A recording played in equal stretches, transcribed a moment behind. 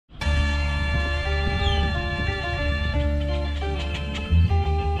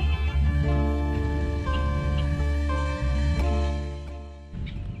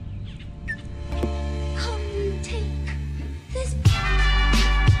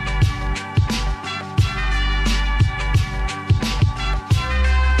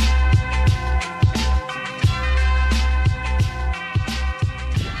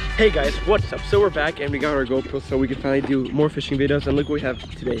Hey guys, what's up? So we're back and we got our GoPro so we can finally do more fishing videos, and look what we have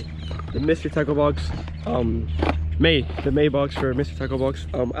today. The Mr. Tackle Box, the May box for Mr. Tackle Box.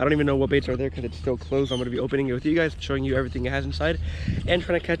 I don't even know what baits are there because it's still closed. I'm going to be opening it with you guys, showing you everything it has inside, and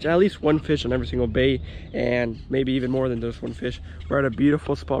trying to catch at least one fish on every single bait, and maybe even more than just one fish. We're at a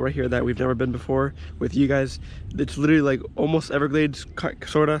beautiful spot right here that we've never been before with you guys. It's literally like almost Everglades,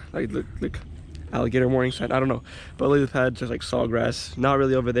 sorta. Like look. Alligator warning sign, I don't know, but we've had just like sawgrass, not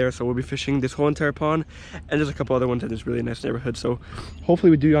really over there. So we'll be fishing this whole entire pond, and there's a couple other ones in this really nice neighborhood. So hopefully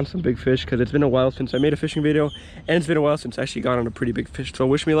we do on some big fish, because it's been a while since I made a fishing video, and it's been a while since I actually got on a pretty big fish. So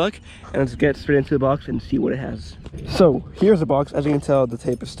wish me luck, and let's get straight into the box and see what it has. So here's the box. As you can tell, the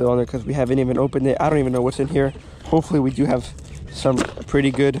tape is still on there because we haven't even opened it. I don't even know what's in here. Hopefully we do have some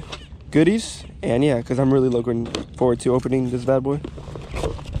pretty good goodies, and yeah, because I'm really looking forward to opening this bad boy.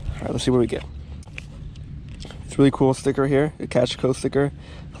 All right, let's see what we get. It's really cool sticker here, a Catch Co sticker.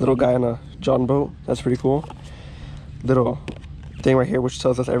 Little guy on a John boat, that's pretty cool. Little thing right here which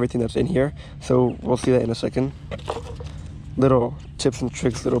tells us everything that's in here, so we'll see that in a second. Little tips and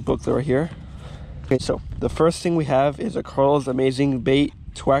tricks, little booklet right here. Okay, so the first thing we have is a Carl's Amazing Bait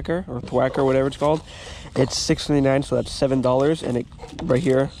Thwacker, or Thwacker, whatever it's called. It's $6.99, so that's $7, and it right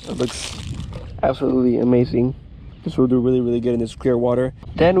here, it looks absolutely amazing. This will do really good in this clear water.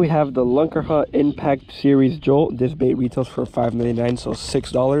 Then we have the Lunker Hut Impact Series Jolt. This bait retails for $5.99, so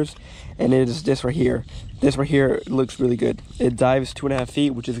 $6, and it is this right here. This right here looks really good. It dives 2.5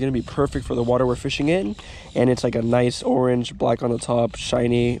 feet, which is going to be perfect for the water we're fishing in, and it's like a nice orange, black on the top,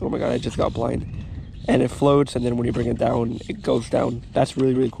 shiny. Oh my god, I just got blind. And it floats, and then when you bring it down, it goes down. That's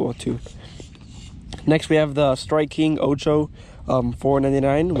really cool too. Next we have the Strike King Ocho,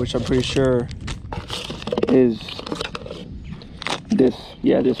 $4.99, which I'm pretty sure is this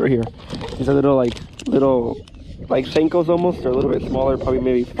right here. These are little like Senkos almost. They're a little bit smaller, probably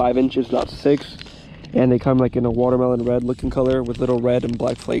maybe 5 inches, not 6, and they come like in a watermelon red looking color with little red and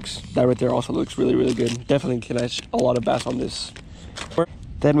black flakes. That right there also looks really good. Definitely can catch a lot of bass on this.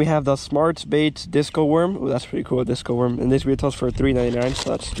 Then we have the Smarts Baits Disco Worm. Oh, that's pretty cool, Disco Worm, and this retails for $3.99, so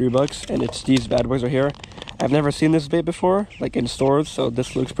that's $3, and it's these bad boys right here. I've never seen this bait before, like in stores, so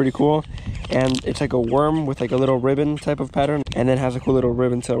this looks pretty cool. And it's like a worm with like a little ribbon type of pattern, and then has a cool little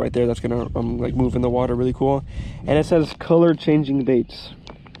ribbon tail right there that's gonna like move in the water, really cool. And it says color changing baits,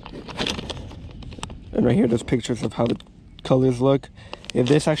 and right here there's pictures of how the colors look. If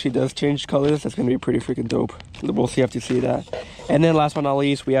this actually does change colors, that's gonna be pretty freaking dope. We'll see after you see that. And then last but not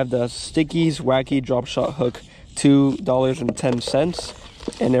least, we have the Stickies Wacky Drop Shot Hook,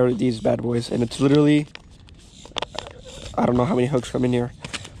 $2.10, and they're these bad boys, and it's literally, I don't know how many hooks come in here,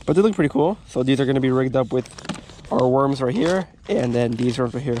 but they look pretty cool. So these are going to be rigged up with our worms right here, and then these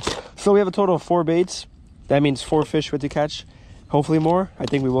worms right here. So we have a total of 4 baits. That means 4 fish with to catch. Hopefully more. I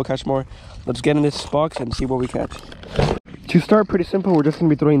think we will catch more. Let's get in this box and see what we catch. To start, pretty simple. We're just going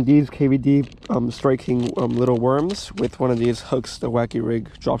to be throwing these KVD striking little worms with one of these hooks, the Wacky Rig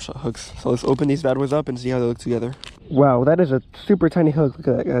drop shot hooks. So let's open these bad boys up and see how they look together. Wow, that is a super tiny hook. Look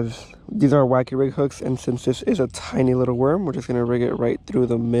at that, guys. These are Wacky Rig hooks, and since this is a tiny little worm, we're just going to rig it right through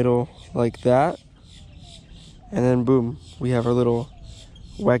the middle like that. And then boom, we have our little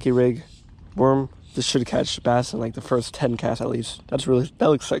Wacky Rig worm. This should catch bass in like the first 10 casts at least. That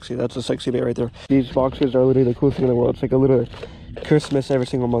looks sexy. That's a sexy bait right there. These boxes are literally the coolest thing in the world. It's like a little Christmas every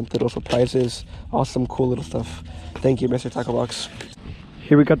single month. Little surprises, awesome, cool little stuff. Thank you, Mr. Tackle Box.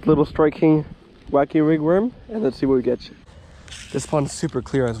 Here we got the little Strike King Wacky Rig worm, and let's see what we get. This pond's super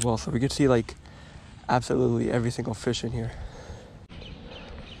clear as well, so we can see like absolutely every single fish in here.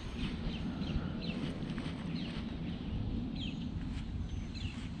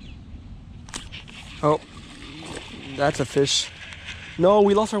 Oh, that's a fish. No,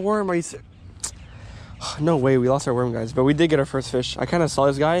 we lost our worm. Are you no way, we lost our worm, guys. But we did get our first fish. I kind of saw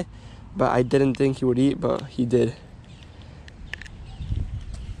this guy, but I didn't think he would eat, but he did.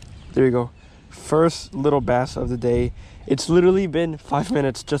 There you go. First little bass of the day. It's literally been 5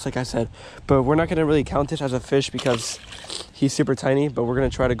 minutes, just like I said. But we're not going to really count this as a fish because he's super tiny. But we're going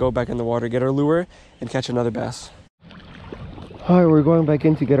to try to go back in the water, get our lure, and catch another bass. Alright, we're going back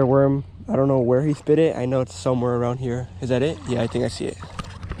in to get our worm. I don't know where he spit it. I know it's somewhere around here. Is that it? Yeah, I think I see it.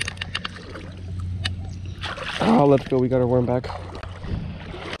 Oh, let's go. We got our worm back.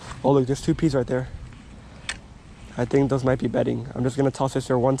 Oh, look, there's 2 peas right there. I think those might be bedding. I'm just going to toss this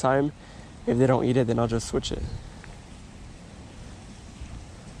here one time. If they don't eat it, then I'll just switch it.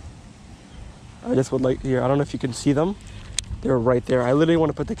 I just would like, here, I don't know if you can see them. They're right there. I literally want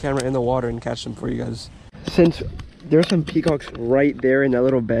to put the camera in the water and catch them for you guys. Since there's some peacocks right there in that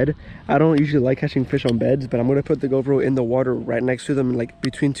little bed. I don't usually like catching fish on beds, but I'm gonna put the GoPro in the water right next to them, like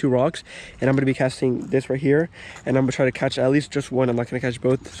between two rocks, and I'm gonna be casting this right here, and I'm gonna try to catch at least just one. I'm not gonna catch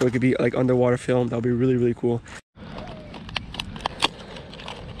both, so it could be like underwater film. That'll be really, really cool.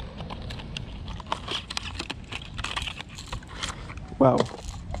 Wow,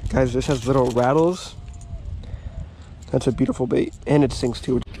 guys, this has little rattles. That's a beautiful bait, and it sinks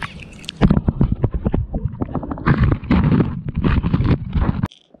too.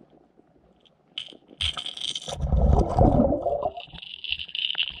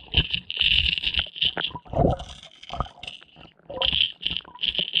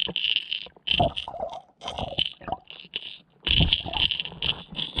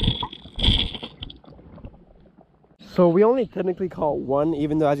 So we only technically caught one,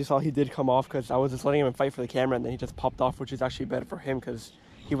 even though as you saw he did come off, because I was just letting him fight for the camera, and then he just popped off, which is actually better for him because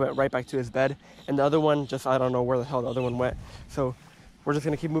he went right back to his bed. And the other one, just I don't know where the hell the other one went. So we're just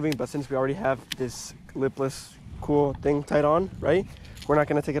gonna keep moving, but since we already have this lipless cool thing tied on, right, we're not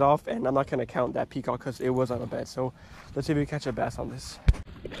gonna take it off, and I'm not gonna count that peacock because it was on a bed. So let's see if we catch a bass on this.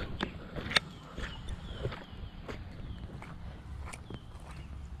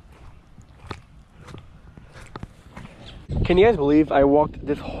 Can you guys believe I walked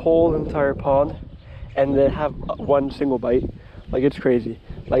this whole entire pond and then have one single bite? Like, it's crazy.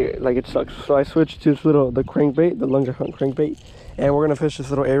 Like it sucks. So I switched to this the crankbait, the Lunger Hunt crankbait, and we're gonna fish this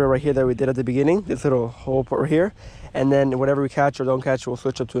little area right here that we did at the beginning, this little hole right here, and then whatever we catch or don't catch, we'll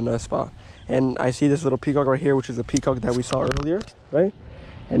switch up to another spot. And I see this little peacock right here, which is a peacock that we saw earlier, right?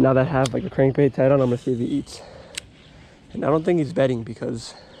 And now that I have like a crankbait tied on, I'm gonna see if he eats. And I don't think he's bedding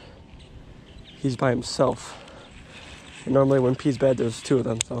because he's by himself. And normally when P's bed, there's two of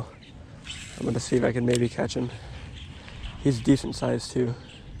them, so I'm gonna see if I can maybe catch him. He's decent size too.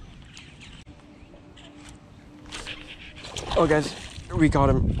 Oh guys, we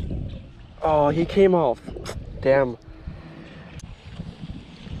got him. Oh, he came off. Damn.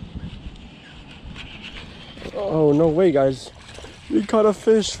 Oh, no way, guys. We caught a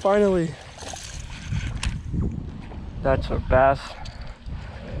fish, finally. That's a bass.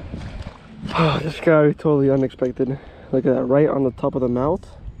 Oh, this guy totally unexpected. Look at that, right on the top of the mouth.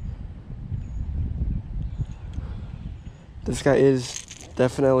 This guy is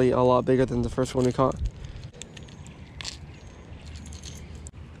definitely a lot bigger than the first one we caught.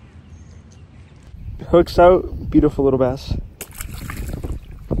 Hooks out, beautiful little bass.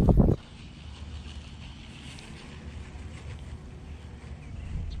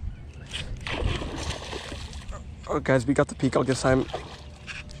 Oh guys, we got the peacock this time.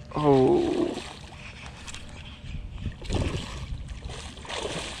 Oh.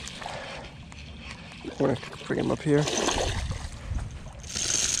 I'm gonna bring him up here.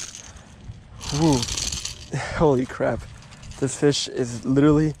 Ooh. Holy crap. This fish is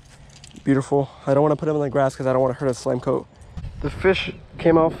literally beautiful. I don't want to put him in the grass because I don't want to hurt his slime coat. The fish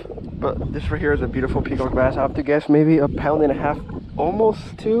came off, but this right here is a beautiful peacock bass. I have to guess maybe 1.5 pounds, almost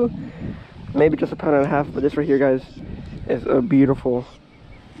 2, maybe just 1.5 pounds. But this right here, guys, is a beautiful,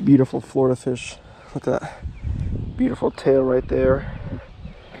 beautiful Florida fish. Look at that beautiful tail right there.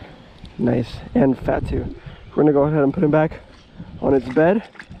 Nice and fat too. We're gonna go ahead and put him back on its bed.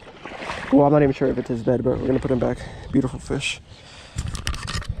 Well, I'm not even sure if it's his bed, but we're gonna put him back. Beautiful fish.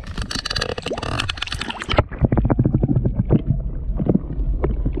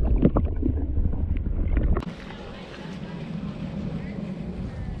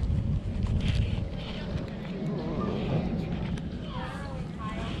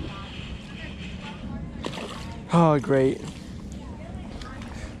 Oh, great.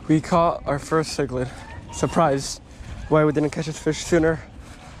 We caught our first cichlid. Surprise. Why we didn't catch this fish sooner.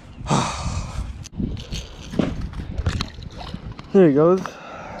 Here he goes.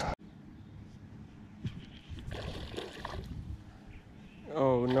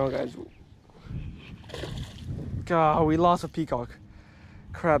 Oh no, guys. God, we lost a peacock.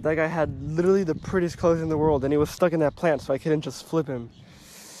 Crap, that guy had literally the prettiest clothes in the world, and he was stuck in that plant, so I couldn't just flip him.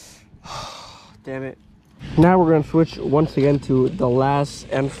 Damn it. Now we're going to switch once again to the last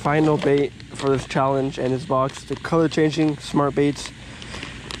and final bait for this challenge and this box. The color changing smart baits.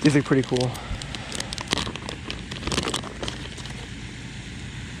 These look pretty cool.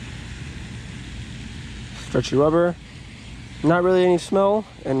 Stretchy rubber. Not really any smell.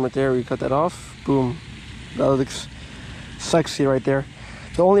 And right there we cut that off. Boom. That looks sexy right there.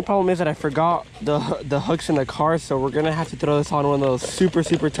 The only problem is that I forgot the hooks in the car, so we're going to have to throw this on one of those super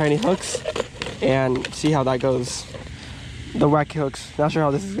tiny hooks and see how that goes. The wacky hooks. Not sure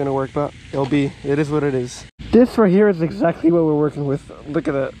how this is gonna work, but it is what it is. This right here is exactly what we're working with. Look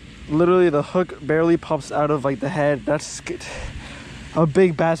at that. Literally the hook barely pops out of like the head. That's good. A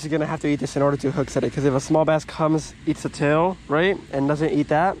big bass is gonna have to eat this in order to hook set it, because if a small bass comes, eats the tail, right, and doesn't eat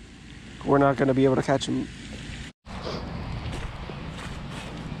that, we're not gonna be able to catch him.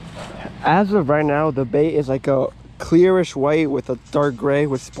 As of right now, the bait is like a clearish white with a dark gray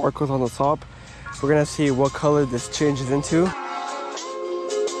with sparkles on the top. We're gonna see what color this changes into.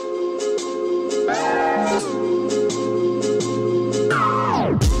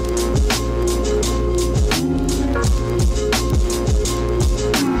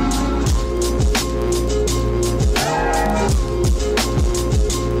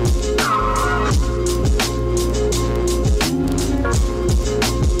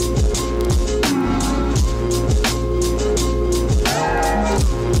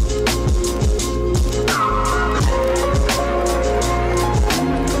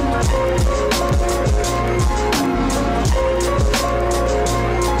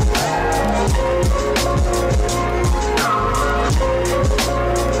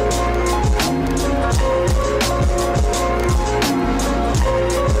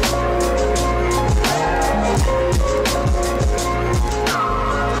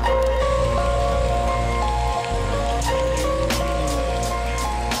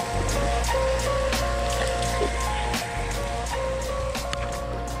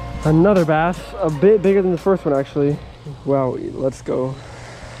 Another bass, a bit bigger than the first one actually. Wow, let's go.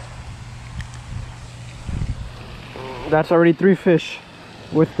 That's already 3 fish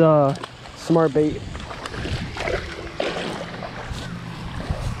with the smart bait.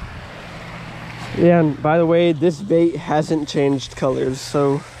 Yeah, and by the way, this bait hasn't changed colors,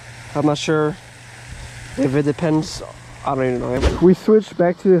 so I'm not sure if it depends. I don't even know. We switched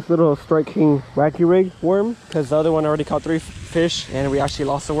back to this little Strike King wacky rig worm because the other one already caught 3 fish and we actually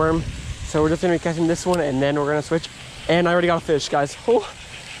lost the worm. So we're just gonna be catching this one and then we're gonna switch. And I already got a fish, guys. Oh,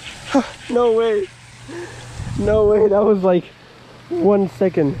 no way. No way, that was like 1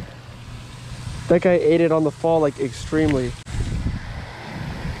 second. That guy ate it on the fall like extremely.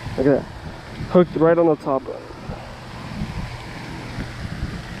 Look at that. Hooked right on the top.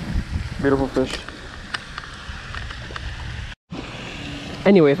 Beautiful fish.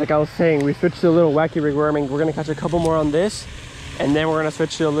 Anyways, like I was saying, we switched to a little wacky rig worming. We're gonna catch a couple more on this, and then we're gonna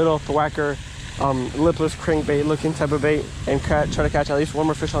switch to a little thwacker, lipless crankbait looking type of bait, and try to catch at least 1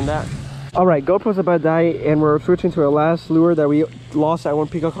 more fish on that. All right, GoPro's about to die, and we're switching to our last lure that we lost at one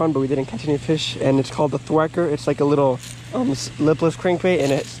peacock on, but we didn't catch any fish, and it's called the thwacker. It's like a little lipless crankbait,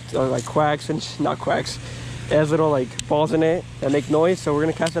 and it's like quacks and not quacks. It has little like balls in it that make noise, so we're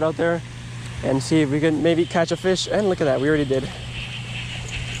gonna cast it out there and see if we can maybe catch a fish. And look at that, we already did.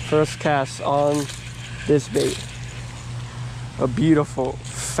 First cast on this bait. A beautiful,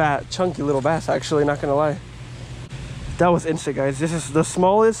 fat, chunky little bass, actually, not gonna lie. That was instant, guys. This is the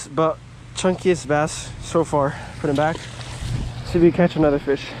smallest but chunkiest bass so far. Put him back. See if we catch another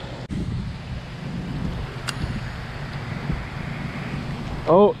fish.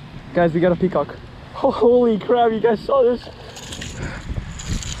 Oh, guys, we got a peacock. Oh, holy crap, you guys saw this?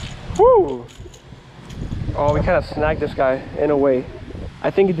 Woo! Oh, we kind of snagged this guy in a way. I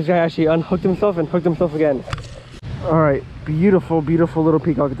think this guy actually unhooked himself and hooked himself again. All right, beautiful, beautiful little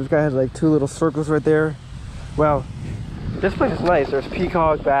peacock. This guy has like 2 little circles right there. Wow, this place is nice. There's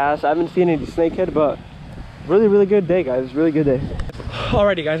peacock, bass. I haven't seen any snakehead, but really, really good day, guys. Really good day.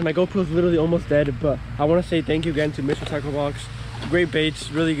 Alrighty, guys, my GoPro's literally almost dead, but I want to say thank you again to Mr. Tackle Box. Great baits,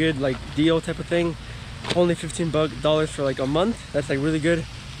 really good, like deal type of thing. Only $15 for like a month. That's like really good.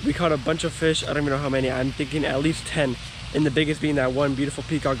 We caught a bunch of fish. I don't even know how many. I'm thinking at least 10. And the biggest being that one beautiful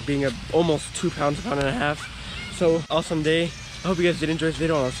peacock being almost 2 pounds, 1.5 pounds. So awesome day. I hope you guys did enjoy this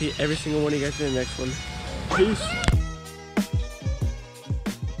video, and I'll see every single one of you guys in the next one. Peace.